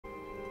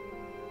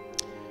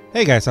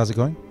Hey guys, how's it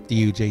going?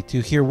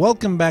 DUJ2 here.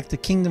 Welcome back to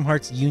Kingdom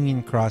Hearts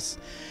Union Cross.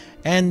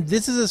 And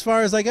this is as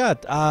far as I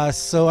got.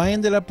 So I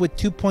ended up with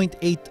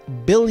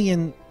 2.8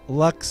 billion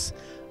Lux.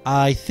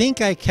 I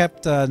think I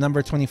kept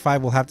number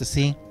 25. We'll have to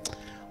see.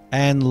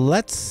 And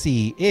let's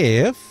see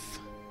if...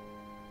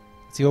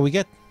 Let's see what we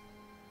get.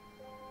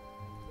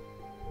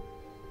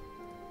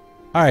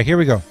 Alright, here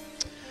we go.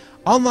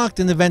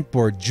 Unlocked an event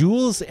board.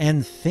 Jewels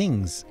and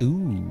things.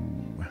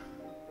 Ooh.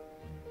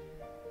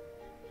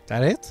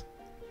 That it?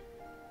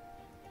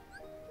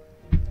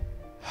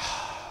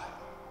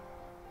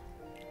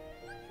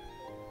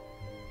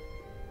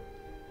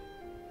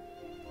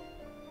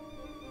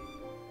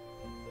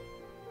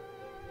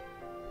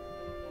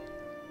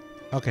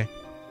 Okay.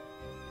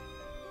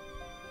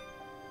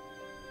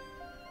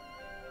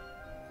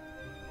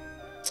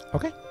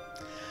 Okay.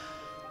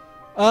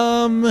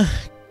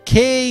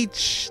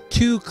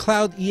 KH2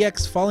 Cloud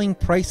EX Falling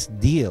Price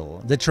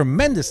Deal. The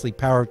tremendously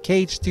powered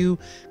KH2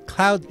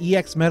 Cloud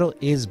EX medal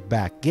is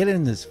back. Get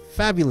in this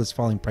fabulous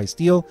Falling Price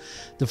Deal.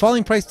 The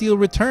Falling Price Deal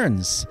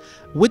returns.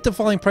 With the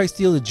Falling Price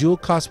Deal, the jewel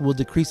cost will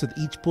decrease with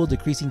each pull,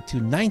 decreasing to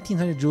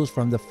 1,900 jewels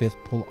from the 5th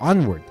pull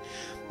onward.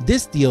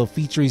 This deal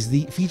features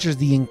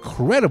the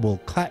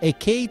incredible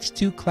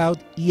KH2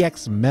 Cloud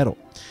EX medal,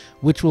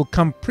 which will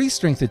come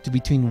pre-strengthened to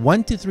between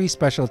 1 to 3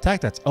 special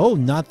attack dots. Oh,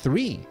 not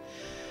 3.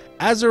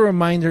 As a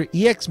reminder,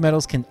 EX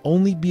medals can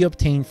only be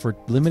obtained for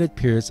limited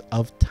periods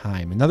of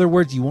time. In other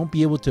words, you won't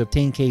be able to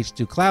obtain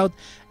KH2 Cloud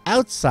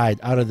out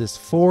of this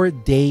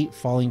 4-day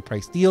Falling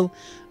Price Deal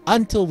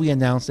until we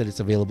announce that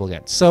it's available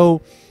again.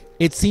 So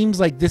it seems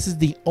like this is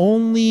the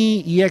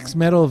only EX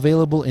medal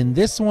available in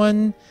this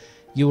one.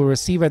 You will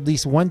receive at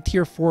least one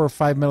tier 4 or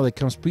 5 medal that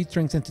comes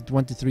pre-strengthened to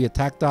 1 to 3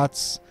 attack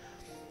dots.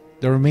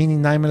 The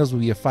remaining 9 medals will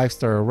be a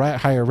 5-star or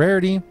higher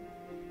rarity.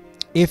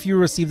 If you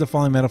receive the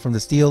falling medal from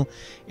this deal,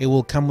 it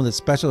will come with a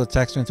special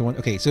attack strength to 1.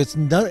 Okay, so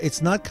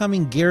it's not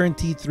coming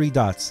guaranteed 3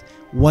 dots,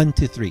 1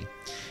 to 3.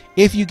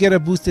 If you get a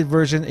boosted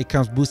version, it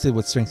comes boosted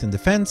with strength and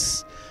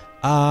defense.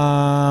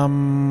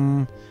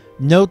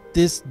 Note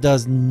this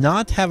does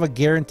not have a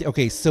guarantee.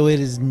 Okay, so it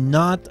is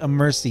not a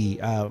mercy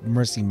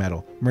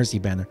medal, mercy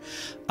banner.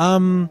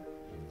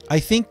 I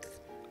think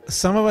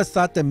some of us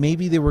thought that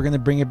maybe they were going to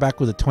bring it back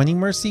with a 20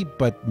 mercy,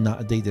 but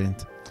no, they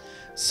didn't.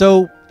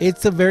 So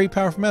it's a very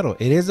powerful medal.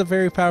 It is a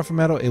very powerful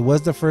medal. It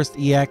was the first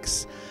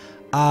EX.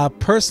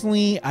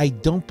 Personally, I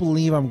don't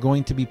believe I'm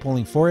going to be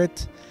pulling for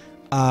it,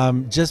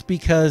 just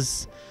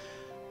because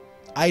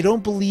I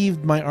don't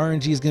believe my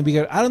RNG is going to be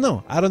good. I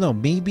don't know.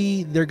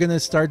 Maybe they're going to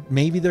start.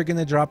 Maybe they're going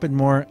to drop it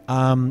more.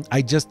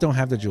 I just don't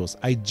have the jewels.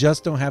 I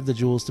just don't have the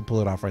jewels to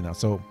pull it off right now.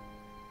 So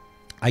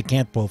I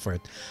can't pull for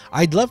it.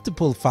 I'd love to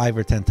pull 5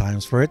 or 10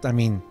 times for it. I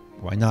mean,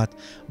 why not?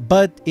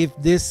 But if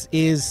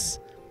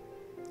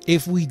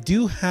we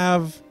do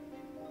have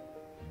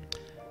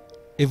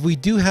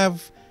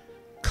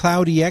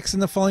Cloud EX in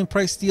the Falling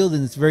Price Deal,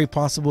 then it's very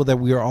possible that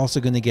we are also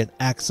going to get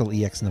Axel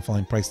EX in the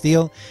Falling Price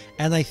Deal,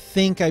 and I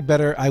think I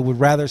would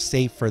rather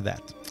save for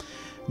that.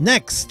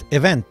 Next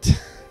event.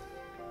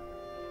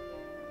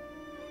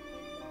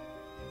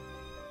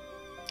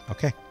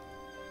 Okay,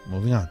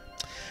 moving on.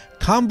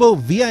 Combo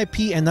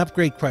VIP and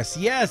upgrade quest.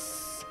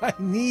 Yes, I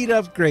need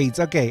upgrades.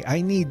 Okay,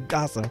 I need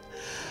awesome.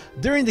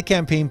 During the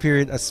campaign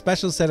period, a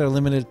special set of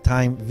limited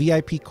time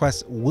VIP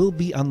quests will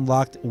be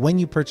unlocked when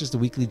you purchase the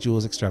weekly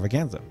jewels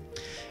extravaganza.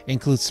 It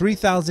includes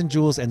 3,000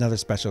 jewels and other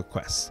special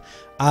quests.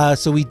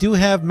 So we do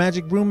have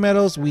Magic Broom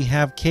medals. We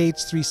have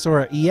KH3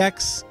 Sora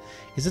EX.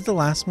 Is it the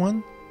last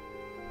one?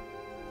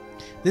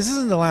 This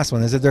isn't the last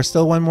one. Is it? There's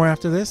still one more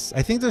after this?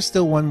 I think there's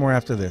still one more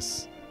after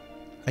this.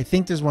 I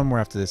think there's one more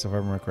after this, if I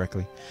remember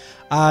correctly.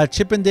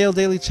 Chip and Dale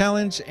Daily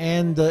Challenge,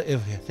 and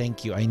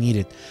thank you, I need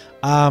it.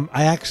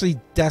 I actually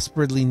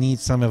desperately need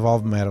some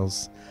Evolve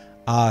medals,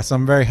 so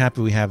I'm very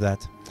happy we have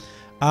that.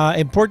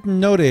 Important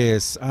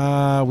notice,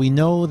 we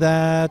know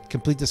that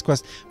complete this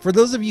quest. For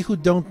those of you who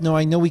don't know,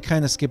 I know we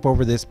kind of skip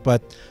over this,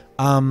 but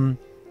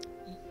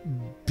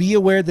be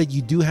aware that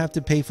you do have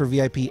to pay for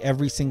VIP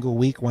every single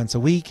week, once a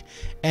week,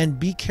 and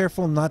be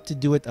careful not to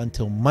do it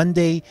until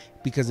Monday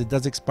because it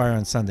does expire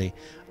on Sunday.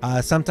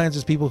 Sometimes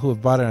there's people who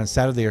have bought it on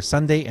Saturday or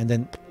Sunday and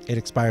then it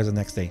expires the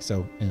next day.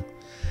 So, yeah.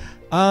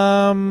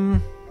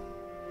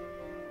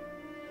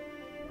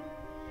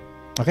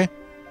 Okay,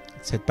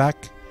 let's hit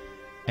back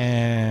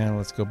and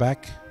let's go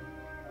back.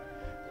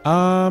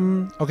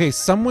 Okay,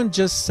 someone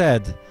just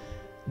said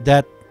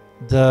that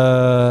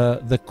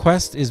the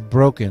quest is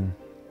broken.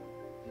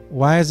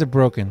 Why is it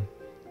broken?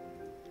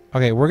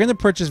 Okay, we're going to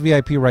purchase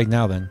VIP right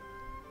now then.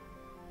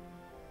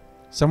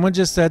 Someone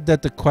just said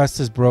that the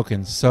quest is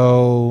broken.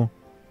 So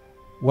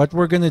what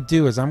we're going to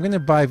do is I'm going to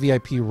buy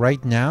VIP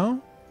right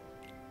now.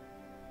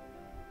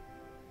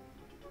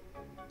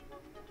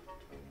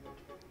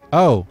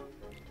 Oh.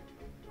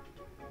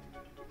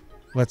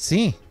 Let's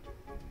see.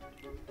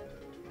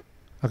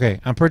 Okay,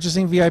 I'm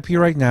purchasing VIP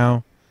right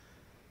now.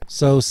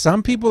 So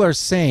some people are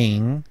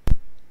saying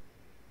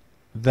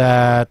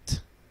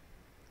that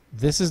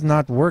this is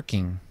not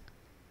working.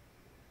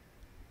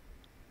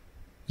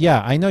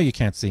 Yeah, I know you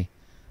can't see.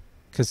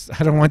 because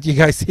I don't want you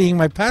guys seeing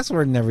my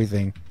password and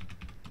everything.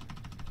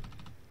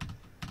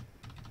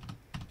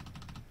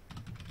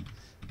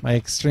 My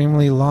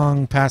extremely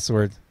long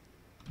password.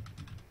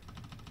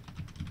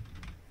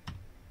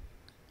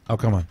 Oh,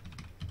 come on.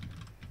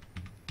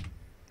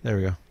 There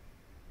we go.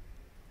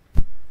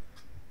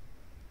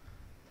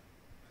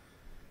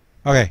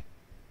 Okay.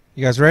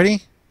 You guys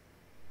ready?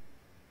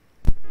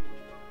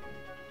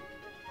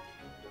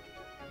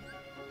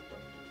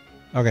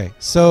 Okay,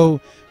 so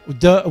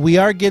we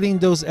are getting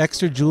those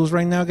extra jewels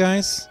right now,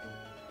 guys.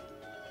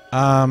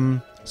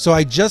 So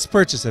I just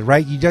purchased it,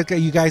 right? You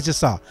guys just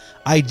saw.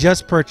 I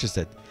just purchased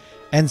it.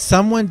 And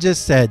someone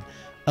just said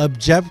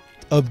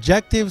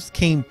objectives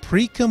came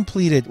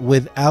pre-completed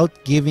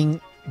without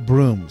giving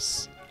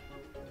brooms.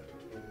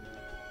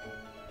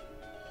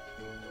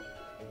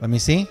 Let me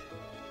see.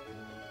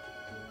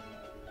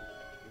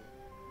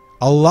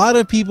 A lot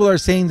of people are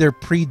saying they're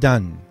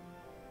pre-done.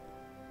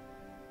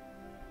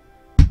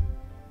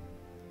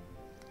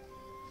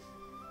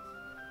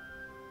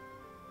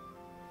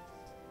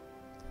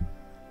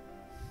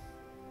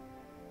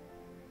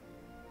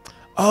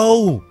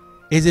 Oh,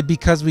 is it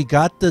because we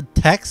got the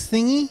text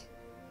thingy?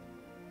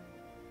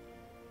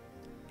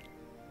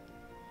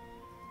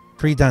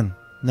 Pre-done.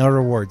 No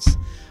rewards.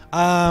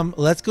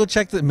 Let's go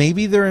check that.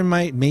 Maybe they're in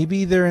my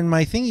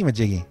thingy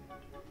majiggy.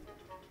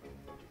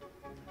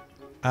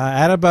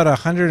 Add about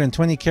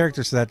 120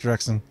 characters to that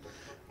direction.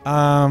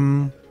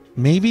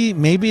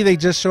 Maybe they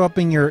just show up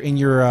in your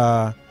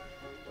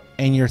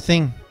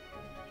thing.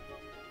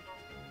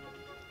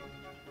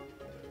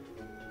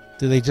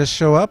 Do they just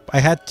show up? I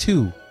had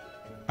two.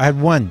 I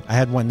had one.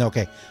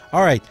 Okay.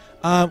 All right.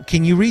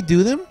 Can you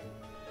redo them?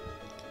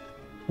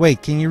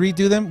 Wait, can you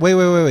redo them?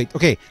 Wait.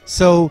 Okay.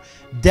 So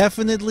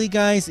definitely,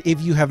 guys,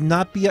 if you have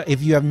not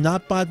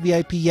bought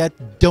VIP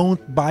yet,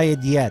 don't buy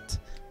it yet.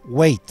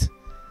 Wait,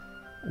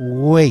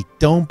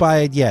 don't buy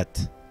it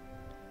yet.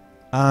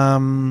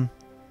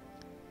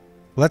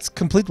 Let's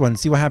complete one.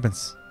 See what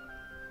happens.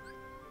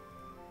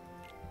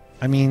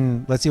 I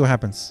mean, let's see what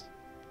happens.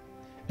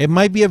 It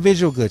might be a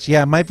visual glitch.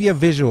 Yeah, it might be a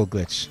visual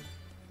glitch.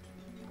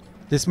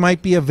 This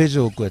might be a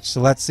visual glitch,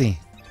 so let's see.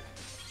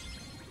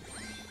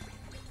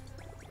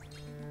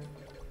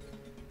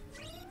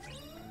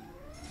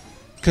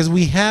 Because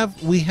we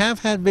have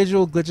had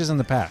visual glitches in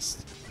the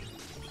past.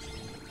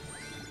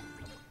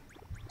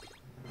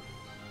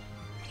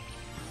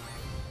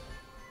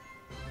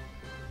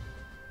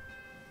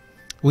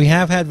 We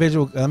have had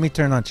visual. Let me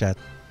turn on chat.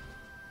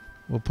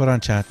 We'll put on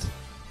chat.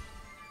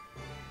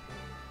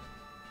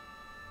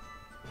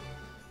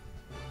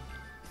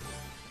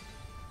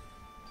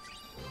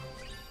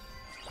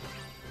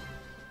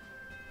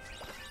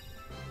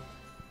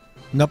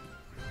 Nope.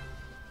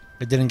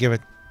 It didn't give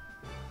it.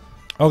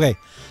 Okay.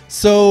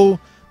 So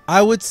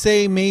I would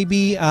say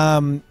maybe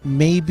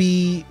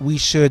we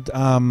should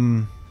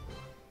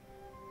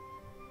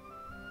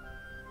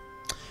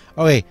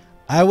okay.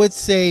 I would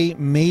say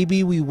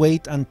maybe we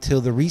wait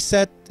until the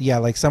reset. Yeah,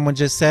 like someone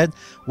just said,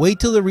 wait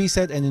till the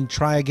reset and then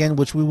try again,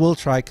 which we will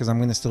try because I'm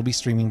going to still be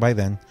streaming by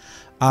then.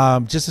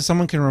 Just so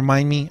someone can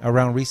remind me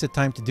around reset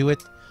time to do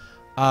it.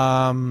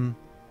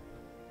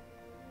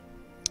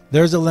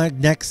 There's a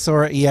next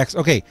Sora EX.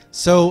 Okay,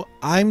 so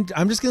I'm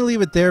just going to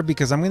leave it there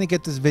because I'm going to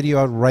get this video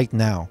out right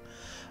now.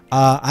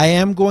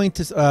 I'm going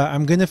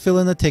to fill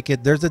in the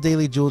ticket. There's a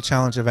daily jewel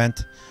challenge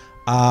event.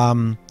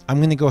 I'm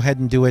going to go ahead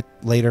and do it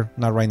later,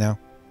 not right now.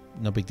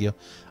 No big deal.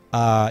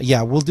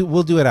 Yeah, we'll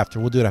do it after.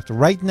 We'll do it after.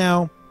 Right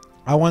now,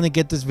 I want to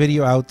get this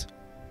video out.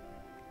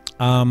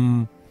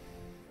 I'm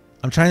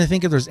trying to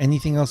think if there's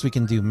anything else we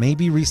can do.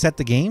 Maybe reset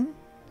the game.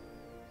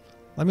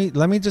 Let me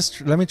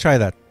try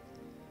that.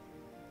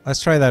 Let's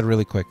try that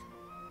really quick.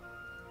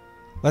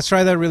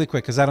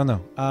 Because I don't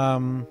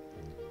know.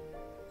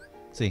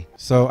 Let's see.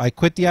 So I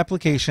quit the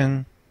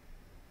application.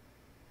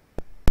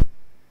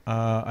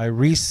 I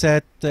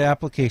reset the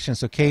application.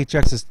 So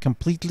KHux is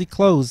completely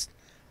closed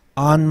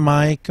on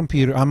my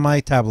computer, on my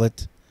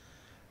tablet.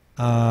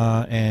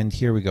 And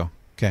here we go.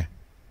 Okay.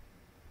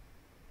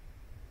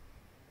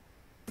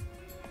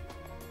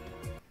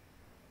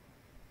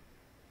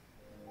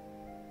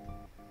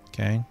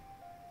 Okay.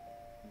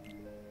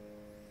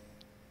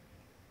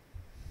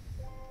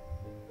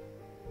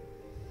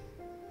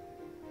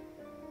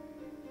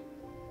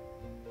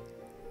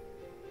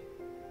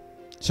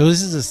 So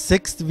this is the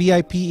 6th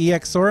VIP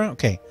EX Sora.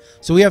 Okay,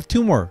 so we have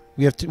two more.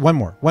 We have one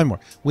more.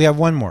 We have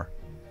one more.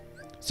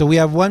 So we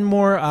have one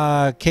more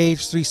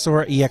KH3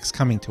 Sora EX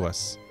coming to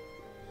us.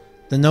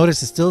 The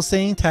notice is still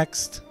saying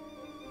text.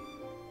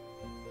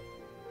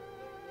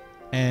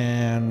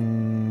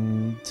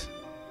 And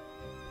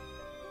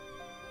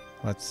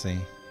let's see.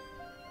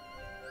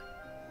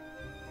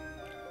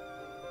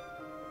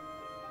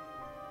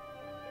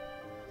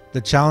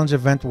 The challenge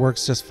event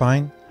works just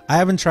fine. I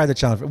haven't tried the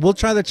challenge. We'll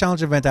try the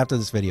challenge event after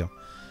this video.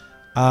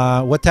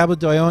 What tablet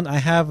do I own? I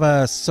have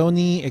a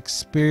Sony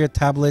Xperia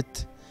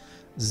tablet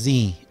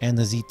Z and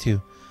the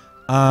Z2.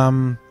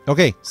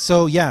 Okay,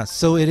 so yeah,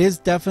 so it is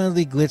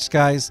definitely glitched,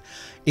 guys.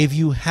 If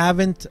you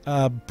haven't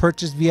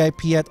purchased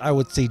VIP yet, I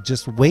would say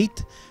just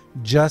wait,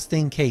 just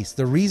in case.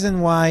 The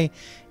reason why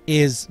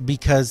is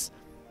because,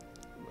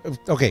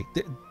 okay,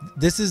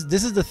 this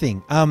is the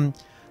thing.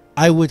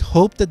 I would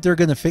hope that they're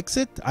gonna fix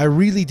it. I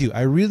really do.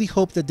 I really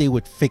hope that they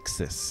would fix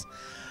this.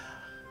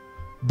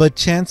 But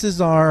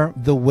chances are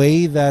the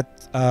way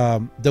that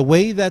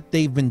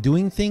they've been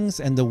doing things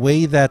and the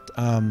way that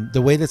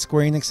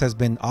Square Enix has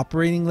been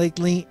operating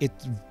lately,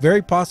 it's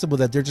very possible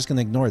that they're just going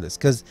to ignore this,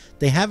 because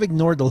they have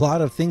ignored a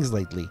lot of things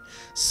lately.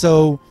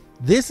 So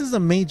this is a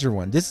major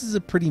one. This is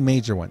a pretty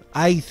major one.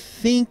 I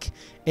think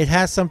it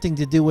has something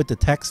to do with the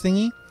text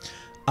thingy.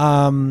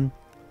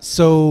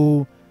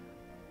 So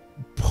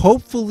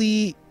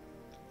hopefully.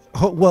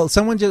 Well,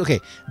 someone just,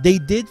 okay, they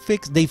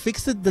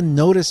fixed it, the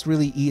notice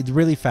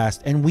really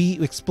fast, and we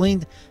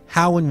explained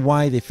how and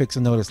why they fixed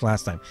the notice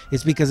last time.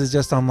 It's because it's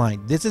just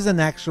online. This is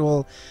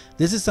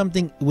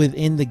something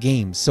within the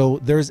game, so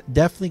there's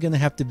definitely going to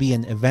have to be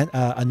an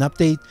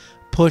update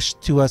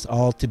pushed to us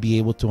all to be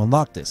able to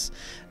unlock this.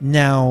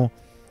 Now,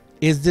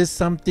 is this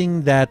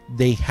something that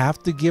they have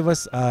to give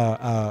us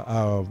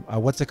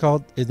what's it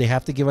called? They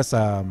have to give us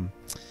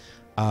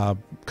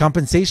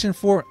compensation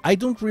for? I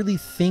don't really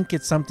think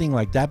it's something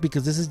like that,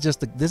 because this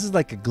is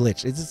like a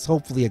glitch. It's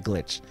hopefully a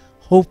glitch.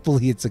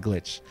 Hopefully it's a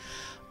glitch.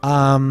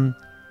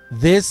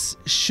 This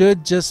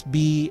should just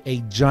be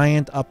a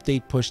giant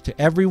update push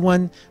to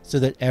everyone so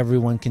that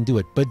everyone can do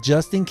it. But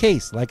just in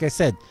case, like I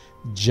said,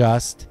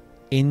 just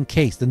in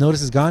case. The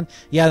notice is gone?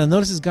 Yeah, the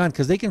notice is gone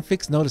because they can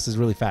fix notices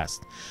really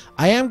fast.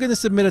 I am going to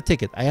submit a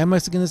ticket.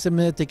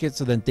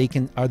 So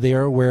that they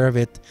are aware of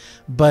it.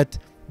 But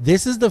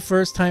this is the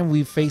first time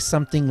we've faced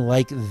something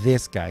like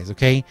this, guys,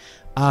 okay?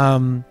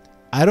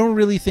 I don't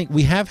really think...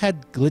 We have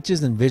had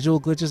glitches and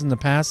visual glitches in the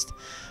past,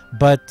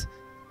 but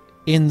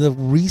in the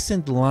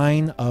recent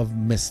line of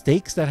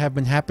mistakes that have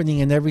been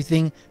happening and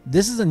everything,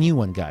 this is a new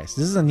one, guys.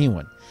 This is a new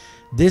one.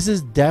 This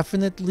is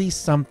definitely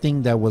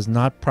something that was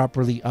not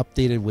properly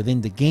updated within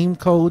the game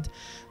code,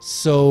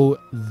 so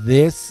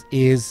this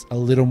is a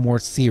little more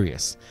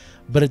serious.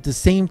 But at the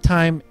same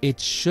time, it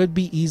should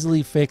be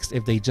easily fixed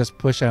if they just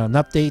push out an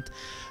update.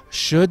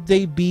 Should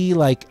they be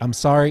like, I'm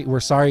sorry, we're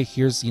sorry,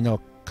 here's, a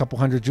couple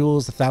hundred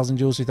jewels, 1,000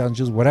 jewels, 3,000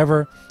 jewels,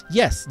 whatever?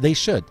 Yes, they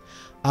should.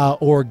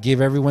 Or give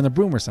everyone a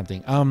broom or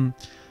something.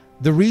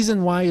 The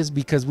reason why is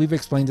because we've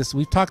explained this,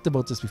 we've talked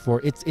about this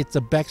before. It's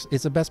a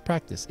best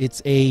practice.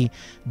 It's a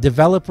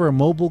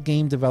mobile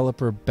game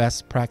developer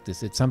best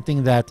practice. It's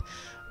something that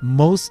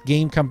most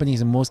game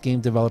companies and most game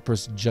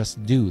developers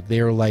just do.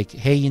 They're like,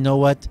 hey, you know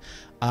what?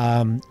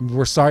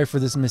 We're sorry for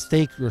this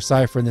mistake. We're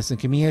sorry for this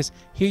inconvenience.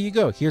 Here you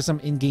go. Here's some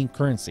in-game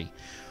currency.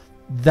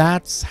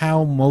 That's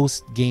how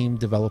most game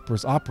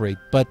developers operate.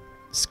 But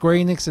Square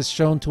Enix has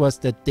shown to us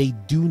that they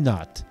do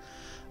not.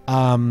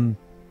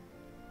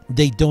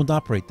 They don't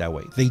operate that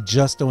way. They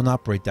just don't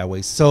operate that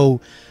way.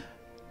 So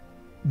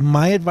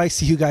my advice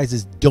to you guys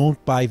is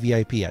don't buy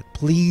VIP yet.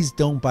 Please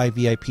don't buy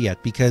VIP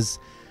yet, because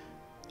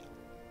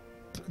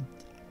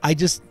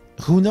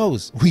who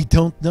knows? We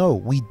don't know.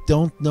 We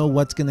don't know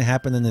what's going to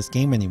happen in this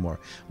game anymore.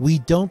 We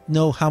don't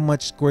know how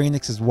much Square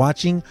Enix is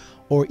watching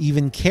or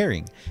even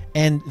caring.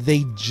 And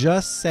they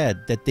just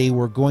said that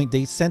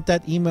they sent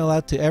that email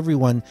out to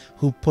everyone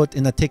who put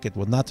in a ticket.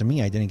 Well, not to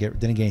me. I didn't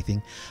get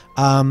anything.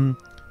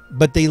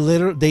 But they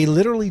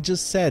literally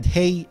just said,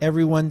 hey,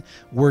 everyone,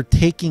 we're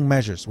taking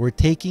measures. We're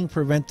taking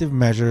preventive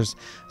measures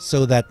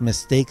so that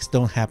mistakes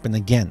don't happen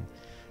again.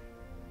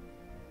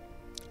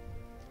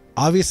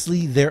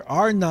 Obviously, there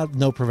are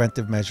no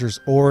preventive measures,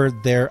 or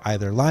they're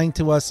either lying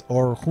to us,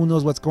 or who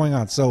knows what's going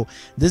on. So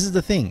this is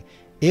the thing.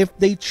 If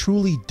they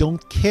truly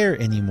don't care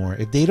anymore,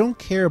 if they don't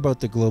care about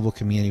the global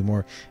community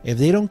anymore, if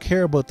they don't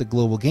care about the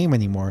global game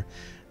anymore,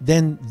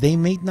 then they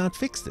may not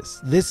fix this.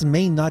 This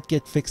may not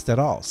get fixed at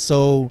all.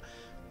 So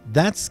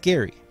that's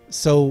scary.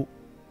 So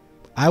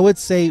I would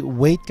say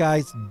wait,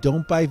 guys.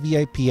 Don't buy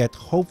VIP yet.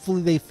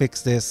 Hopefully they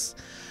fix this.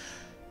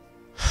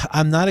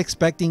 I'm not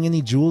expecting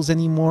any jewels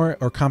anymore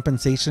or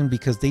compensation,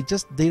 because they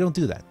don't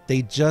do that.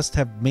 They just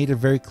have made it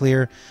very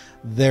clear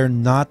they're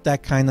not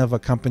that kind of a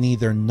company.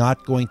 They're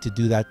not going to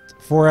do that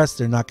for us.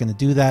 They're not going to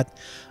do that.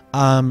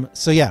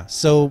 So yeah,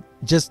 so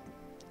just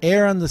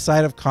err on the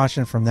side of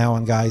caution from now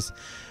on, guys.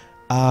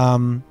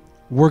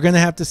 We're going to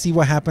have to see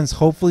what happens.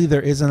 Hopefully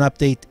there is an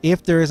update.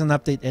 If there is an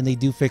update and they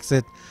do fix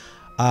it,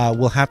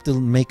 we'll have to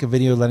make a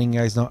video letting you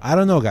guys know. I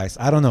don't know, guys.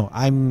 I don't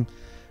know.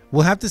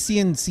 We'll have to see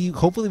and see.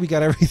 Hopefully we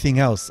got everything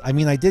else. I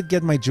mean, I did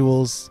get my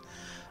jewels.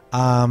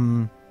 I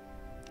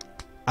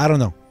don't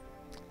know.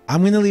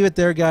 I'm going to leave it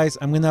there, guys.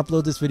 I'm going to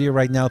upload this video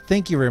right now.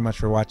 Thank you very much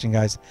for watching,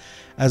 guys.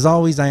 As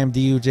always, I am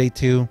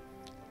DUJ2.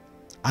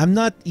 I'm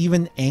not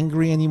even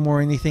angry anymore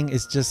or anything.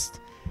 It's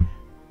just,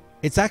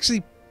 it's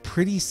actually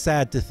pretty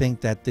sad to think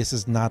that this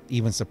is not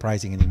even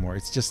surprising anymore.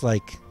 It's just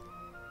like,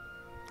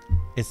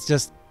 it's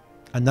just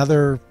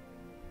another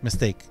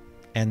mistake.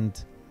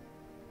 And,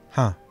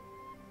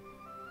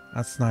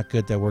 that's not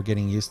good that we're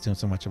getting used to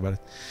so much about it.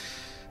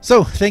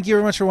 So thank you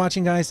very much for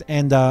watching, guys,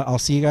 and I'll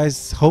see you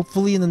guys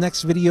hopefully in the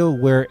next video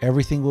where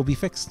everything will be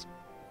fixed.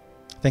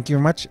 Thank you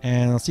very much,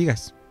 and I'll see you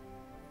guys.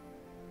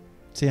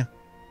 See ya.